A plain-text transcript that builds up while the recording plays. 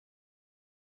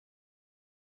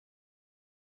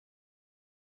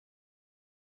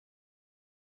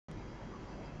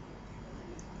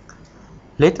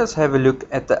Let us have a look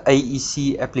at the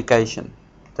AEC application.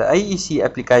 The AEC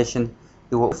application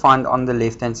you will find on the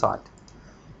left hand side.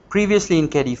 Previously in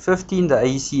Caddie 15, the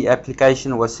AEC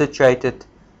application was situated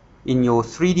in your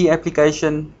 3D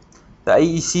application. The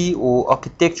AEC, or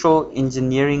Architectural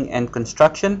Engineering and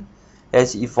Construction,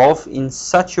 has evolved in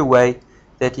such a way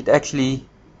that it actually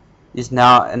is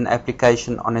now an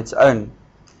application on its own.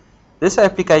 This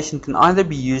application can either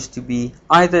be used to be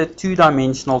either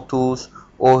two-dimensional tools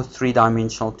or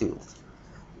three-dimensional tools.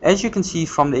 As you can see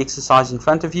from the exercise in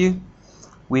front of you,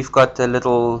 we've got a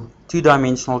little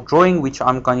two-dimensional drawing which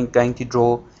I'm going to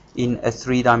draw in a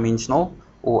three-dimensional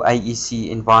or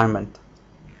AEC environment.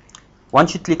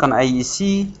 Once you click on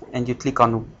AEC and you click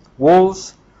on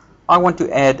walls, I want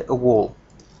to add a wall.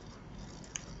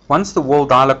 Once the wall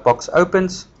dialog box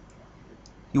opens,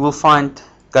 you will find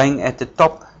going at the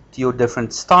top to your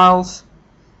different styles.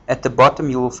 At the bottom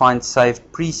you will find saved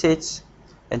presets,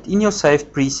 and in your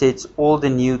saved presets all the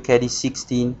new Caddie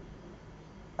 16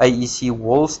 AEC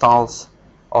wall styles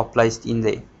are placed in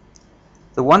there.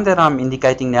 The one that I'm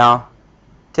indicating now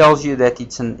tells you that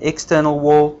it's an external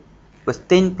wall with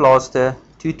 10 plaster,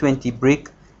 220 brick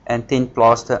and 10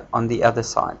 plaster on the other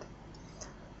side.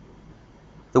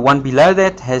 The one below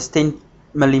that has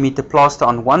 10mm plaster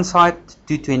on one side,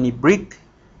 220 brick,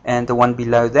 and the one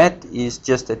below that is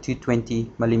just a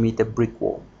 220mm brick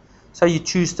wall. So you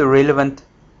choose the relevant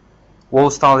wall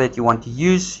style that you want to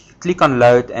use, you click on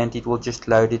load and it will just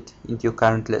load it into your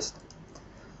current list.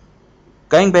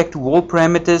 Going back to wall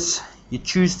parameters, you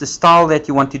choose the style that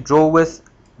you want to draw with,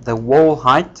 the wall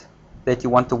height that you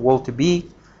want the wall to be,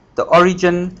 the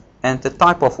origin and the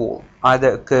type of wall,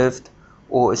 either a curved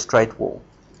or a straight wall.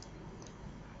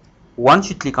 Once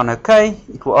you click on OK,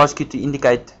 it will ask you to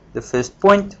indicate the first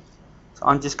point. So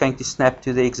I'm just going to snap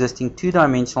to the existing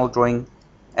two-dimensional drawing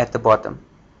at the bottom.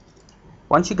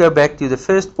 Once you go back to the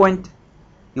first point,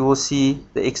 you will see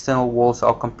the external walls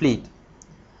are complete.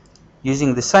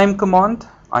 Using the same command,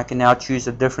 I can now choose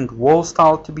a different wall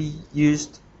style to be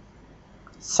used,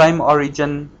 same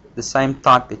origin, the same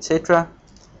type, etc.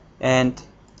 And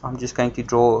I'm just going to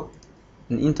draw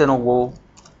an internal wall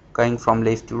going from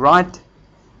left to right,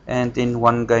 and then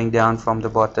one going down from the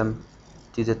bottom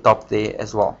to the top there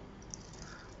as well.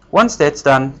 Once that's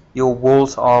done, your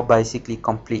walls are basically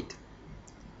complete.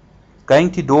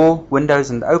 Going to door, windows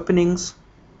and openings.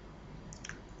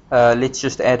 Let's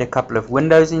just add a couple of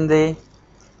windows in there.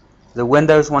 The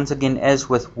windows, once again, as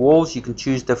with walls, you can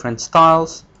choose different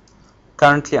styles.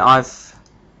 Currently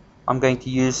I'm going to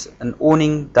use an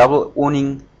awning, double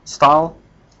awning style.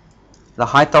 The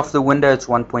height of the window is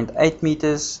 1.8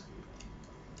 meters.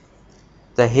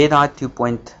 The head height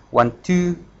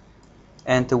 2.12,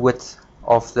 and the width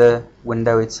of the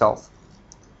window itself.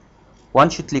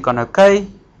 Once you click on OK,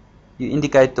 you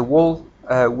indicate the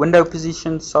window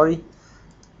position.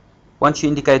 Once you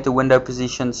indicate the window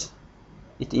positions,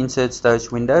 it inserts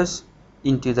those windows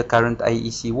into the current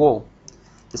AEC wall.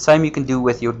 The same you can do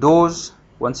with your doors.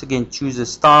 Once again, choose a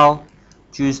style,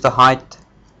 choose the height,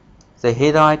 the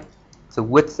head height, the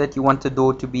width that you want the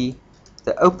door to be,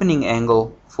 the opening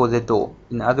angle for the door.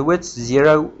 In other words,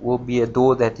 0 will be a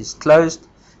door that is closed,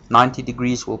 90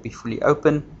 degrees will be fully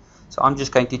open. So I'm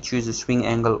just going to choose a swing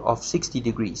angle of 60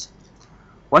 degrees.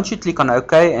 Once you click on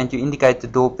OK and you indicate the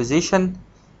door position,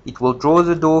 it will draw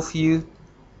the door for you,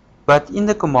 but in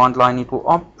the command line it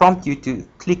will prompt you to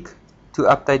click to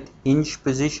update hinge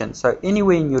position. So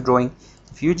anywhere in your drawing,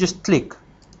 if you just click,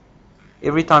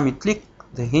 every time you click,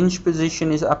 the hinge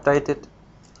position is updated.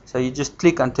 So you just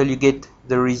click until you get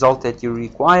the result that you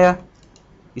require.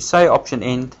 You say option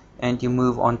end and you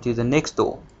move on to the next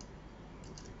door.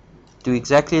 Do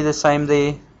exactly the same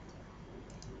there.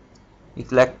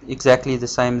 Exactly the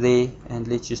same there, and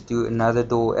let's just do another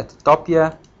door at the top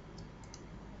here.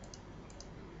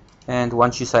 And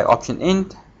once you say option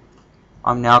end,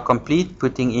 I'm now complete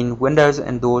putting in windows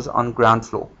and doors on ground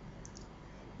floor.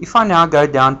 If I now go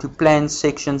down to plans,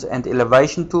 sections and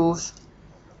elevation tools,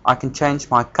 I can change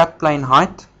my cut plane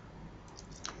height.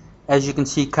 As you can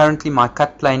see, currently my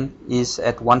cut plane is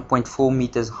at 1.4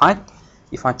 meters height.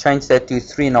 If I change that to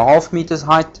 3.5 meters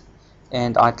height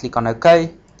and I click on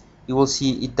OK, you will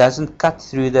see it doesn't cut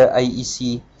through the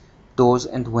AEC doors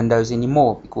and windows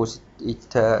anymore, because it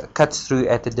cuts through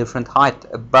at a different height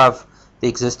above the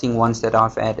existing ones that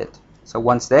I've added. So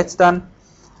once that's done,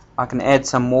 I can add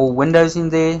some more windows in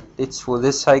there. Let's, for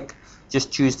this sake,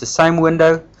 just choose the same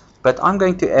window, but I'm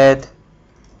going to add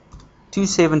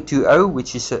 2720,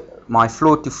 which is my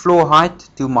floor to floor height,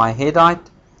 to my head height.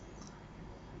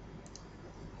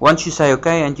 Once you say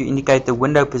OK and you indicate the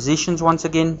window positions once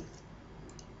again,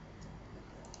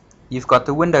 you've got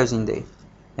the windows in there.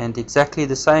 And exactly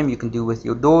the same you can do with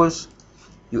your doors.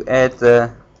 You add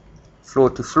the floor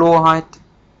to floor height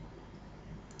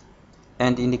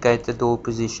and indicate the door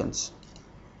positions.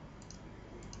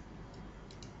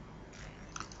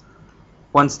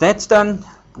 Once that's done,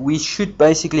 we should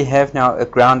basically have now a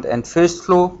ground and first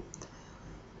floor.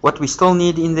 What we still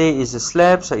need in there is a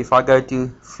slab. So if I go to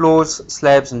floors,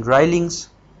 slabs and railings,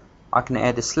 I can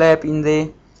add a slab in there.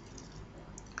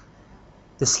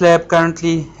 The slab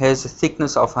currently has a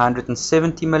thickness of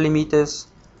 170 millimeters.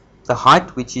 The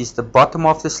height, which is the bottom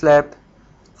of the slab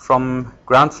from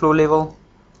ground floor level.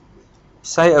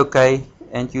 Say OK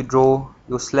and you draw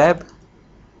your slab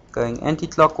going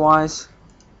anti-clockwise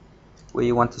where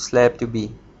you want the slab to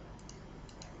be.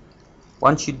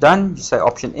 Once you're done, you say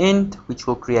Option End, which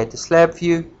will create a slab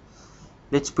view.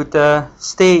 Let's put a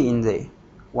stair in there.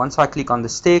 Once I click on the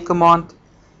stair command,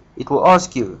 it will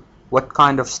ask you what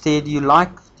kind of stair do you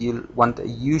like. Do you want a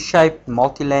U-shaped,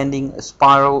 multi-landing, a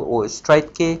spiral, or a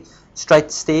straight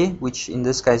stair, which in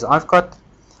this case I've got.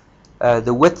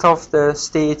 The width of the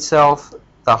stair itself,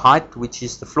 the height, which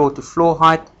is the floor to floor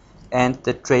height, and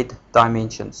the tread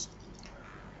dimensions.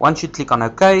 Once you click on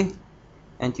OK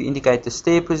and you indicate the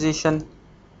stair position,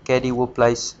 Caddie will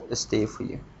place a stair for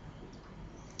you.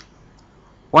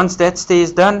 Once that stair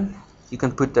is done, you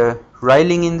can put a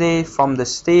railing in there from the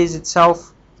stairs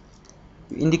itself.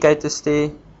 You indicate the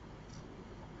stair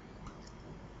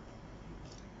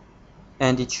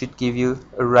and it should give you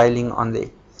a railing on there.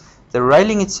 The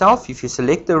railing itself, if you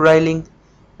select the railing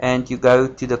and you go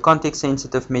to the context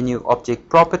sensitive menu, object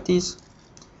properties,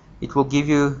 it will give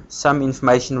you some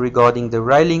information regarding the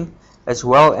railing as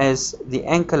well as the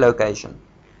anchor location.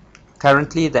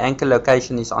 Currently the anchor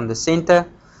location is on the center,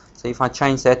 so if I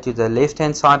change that to the left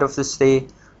hand side of the stair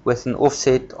with an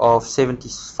offset of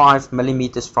 75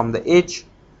 millimeters from the edge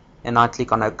and I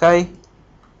click on OK,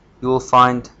 you will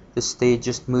find the stair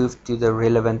just moved to the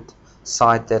relevant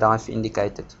side that I've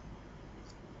indicated.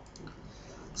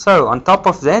 So on top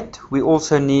of that, we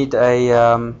also need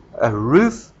a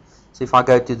roof. So if I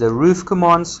go to the roof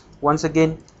commands, once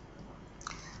again,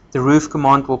 the roof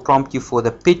command will prompt you for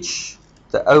the pitch,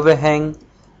 the overhang,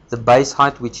 the base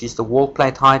height, which is the wall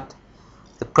plate height.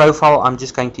 The profile, I'm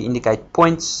just going to indicate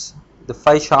points. The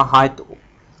fascia height,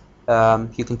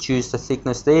 you can choose the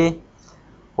thickness there.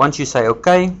 Once you say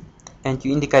OK, and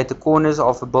you indicate the corners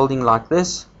of a building like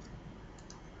this,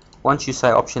 once you say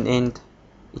Option End,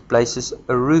 it places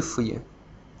a roof for you.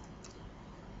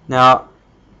 Now,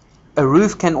 a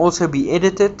roof can also be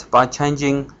edited by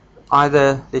changing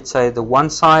either, let's say, the one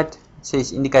side. It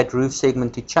says indicate roof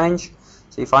segment to change.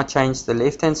 So if I change the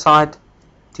left hand side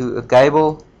to a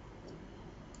gable,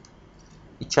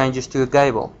 it changes to a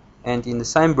gable, and in the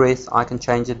same breath I can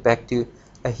change it back to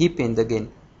a hip end again.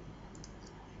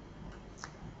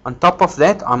 On top of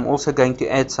that, I'm also going to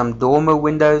add some dormer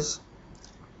windows.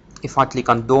 If I click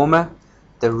on dormer,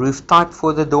 the roof type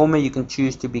for the dormer you can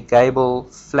choose to be gable,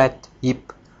 flat,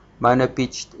 hip,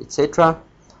 mono-pitched, etc.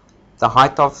 The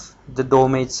height of the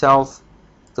dormer itself,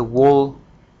 the wall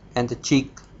and the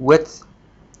cheek width.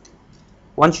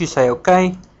 Once you say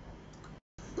OK,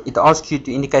 it asks you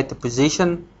to indicate the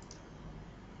position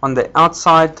on the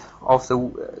outside of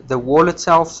the wall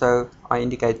itself. So I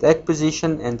indicate that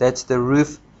position, and that's the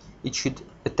roof it should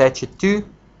attach it to.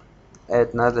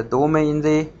 Add another dormer in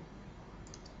there.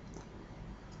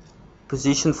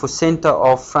 Position for center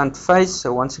of front face,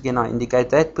 so once again I indicate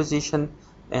that position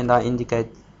and I indicate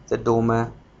the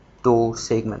dormer door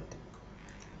segment.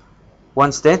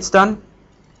 Once that's done,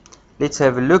 let's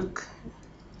have a look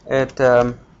at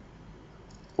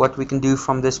what we can do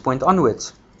from this point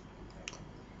onwards.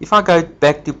 If I go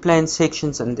back to plan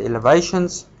sections and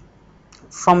elevations,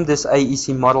 from this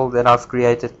AEC model that I've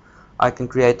created, I can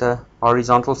create a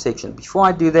horizontal section. Before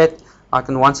I do that, I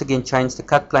can once again change the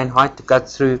cut plane height to cut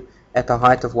through at a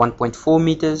height of 1.4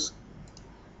 meters,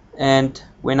 and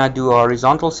when I do a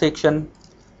horizontal section,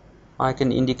 I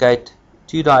can indicate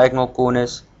two diagonal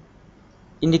corners,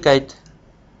 indicate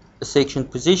a section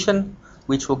position,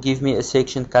 which will give me a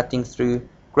section cutting through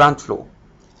ground floor.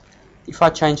 If I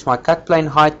change my cut plane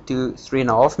height to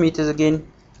 3.5 meters again,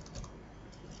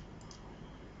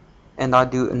 and I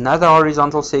do another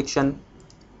horizontal section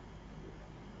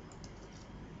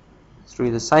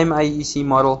through the same AEC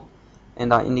model,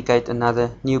 and I indicate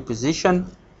another new position,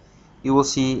 you will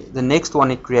see the next one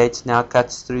it creates now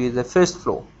cuts through the first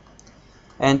floor.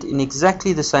 And in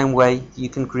exactly the same way, you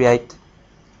can create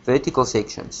vertical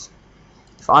sections.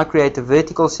 If I create a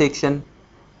vertical section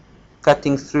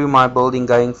cutting through my building,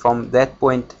 going from that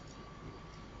point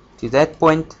to that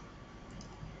point,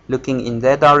 looking in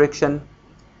that direction,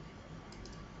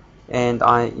 and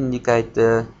I indicate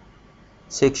the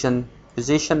section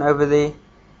position over there,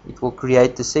 it will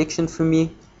create the section for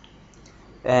me.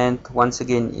 And once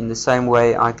again, in the same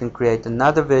way, I can create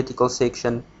another vertical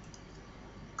section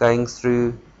going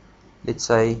through, let's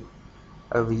say,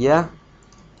 over here,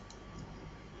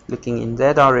 looking in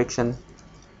that direction,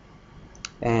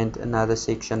 and another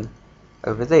section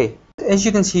over there. As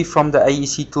you can see from the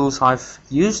AEC tools I've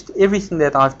used, everything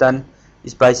that I've done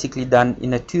is basically done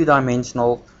in a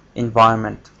two-dimensional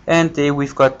environment. And there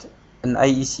we've got an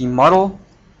AEC model,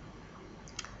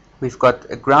 we've got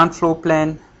a ground floor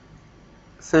plan,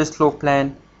 first floor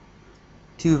plan,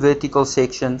 two vertical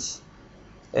sections,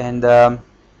 and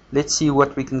let's see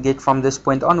what we can get from this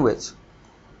point onwards.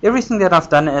 Everything that I've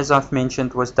done, as I've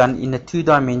mentioned, was done in a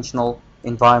two-dimensional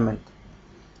environment.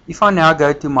 If I now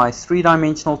go to my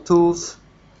three-dimensional tools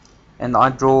and I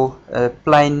draw a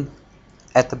plane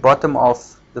at the bottom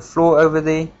of the floor over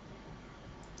there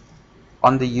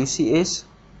on the UCS,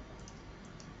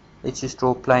 let's just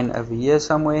draw a plane over here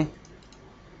somewhere,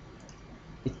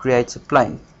 it creates a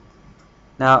plane.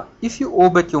 Now if you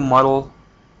orbit your model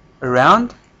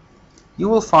around, you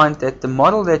will find that the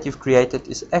model that you've created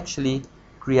is actually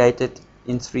created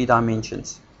in 3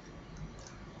 dimensions.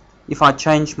 If I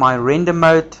change my render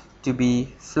mode to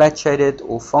be flat shaded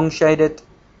or Phong shaded,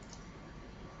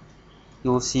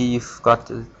 you'll see you've got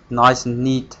a nice and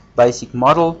neat basic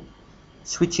model.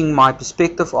 Switching my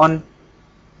perspective on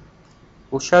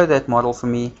will show that model for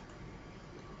me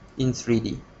in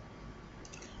 3D.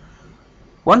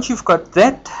 Once you've got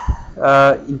that,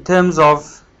 in terms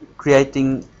of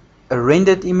creating a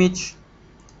rendered image,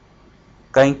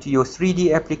 going to your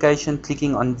 3D application,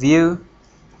 clicking on View,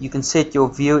 you can set your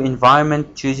view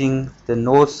environment, choosing the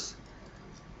north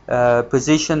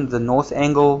position, the north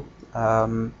angle,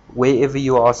 wherever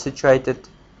you are situated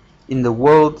in the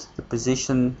world, the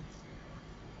position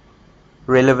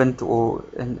relevant or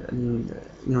in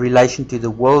relation to the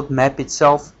world map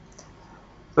itself.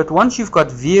 But once you've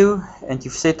got view and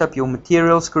you've set up your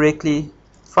materials correctly,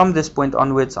 from this point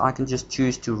onwards I can just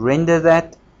choose to render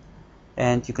that,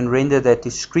 and you can render that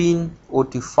to screen or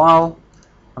to file.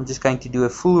 I'm just going to do a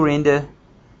full render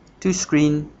to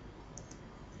screen,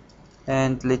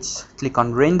 and let's click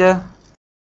on render.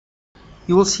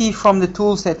 You will see from the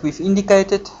tools that we've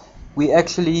indicated, we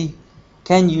actually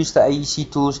can use the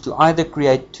AEC tools to either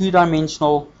create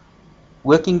two-dimensional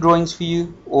working drawings for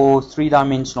you or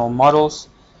three-dimensional models.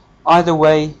 Either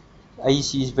way,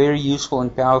 AEC is very useful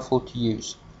and powerful to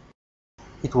use.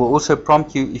 It will also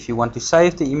prompt you if you want to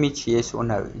save the image, yes or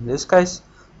no. In this case,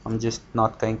 I'm just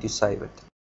not going to save it.